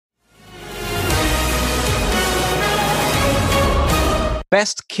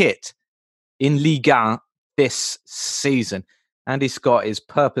best kit in Ligue 1 this season. Andy Scott is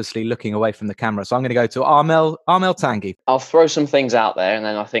purposely looking away from the camera, so I'm going to go to Armel Tanguy. I'll throw some things out there, and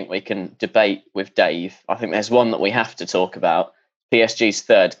then I think we can debate with Dave. I think there's one that we have to talk about. PSG's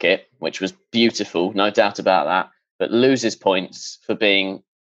third kit, which was beautiful, no doubt about that, but loses points for being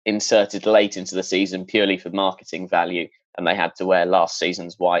inserted late into the season purely for marketing value, and they had to wear last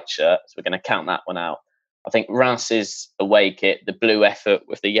season's white shirt, so we're going to count that one out. I think Reims' away kit, the blue effort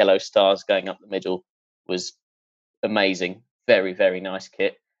with the yellow stars going up the middle, was amazing. Very, very nice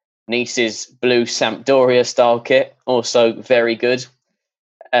kit. Nice's blue Sampdoria style kit, also very good.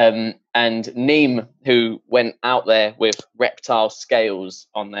 And Nîmes, who went out there with reptile scales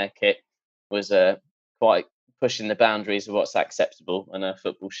on their kit, was quite pushing the boundaries of what's acceptable in a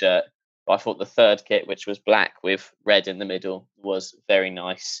football shirt. But I thought the third kit, which was black with red in the middle, was very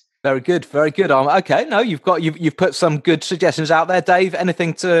nice. Very good, very good. Okay, no, you've put some good suggestions out there, Dave.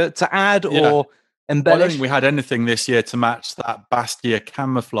 Anything to add or embellish? Well, I don't think we had anything this year to match that Bastia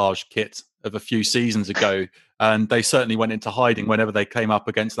camouflage kit of a few seasons ago, and they certainly went into hiding whenever they came up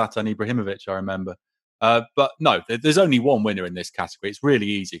against Zlatan Ibrahimovic, I remember. But no, there's only one winner in this category. It's really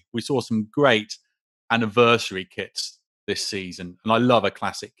easy. We saw some great anniversary kits this season, and I love a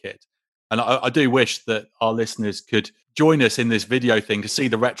classic kit. And I do wish that our listeners could join us in this video thing to see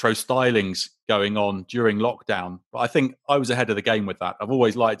the retro stylings going on during lockdown. But I think I was ahead of the game with that. I've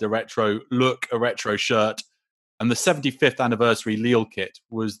always liked a retro look, a retro shirt. And the 75th anniversary Lille kit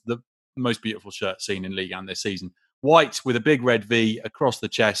was the most beautiful shirt seen in Ligue 1 this season. White with a big red V across the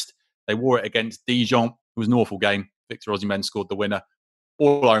chest. They wore it against Dijon. It was an awful game. Victor Osimhen scored the winner.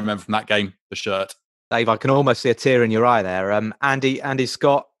 All I remember from that game, the shirt. Dave, I can almost see a tear in your eye there. Andy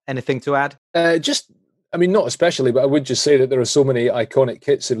Scott, anything to add? Not especially, but I would just say that there are so many iconic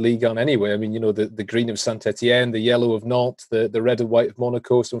kits in Ligue 1 anyway. I mean, the green of Saint-Etienne, the yellow of Nantes, the red and white of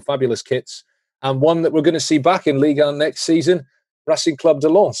Monaco, some fabulous kits. And one that we're going to see back in Ligue 1 next season, Racing Club de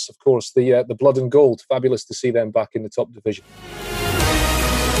Lens, of course, the blood and gold. Fabulous to see them back in the top division.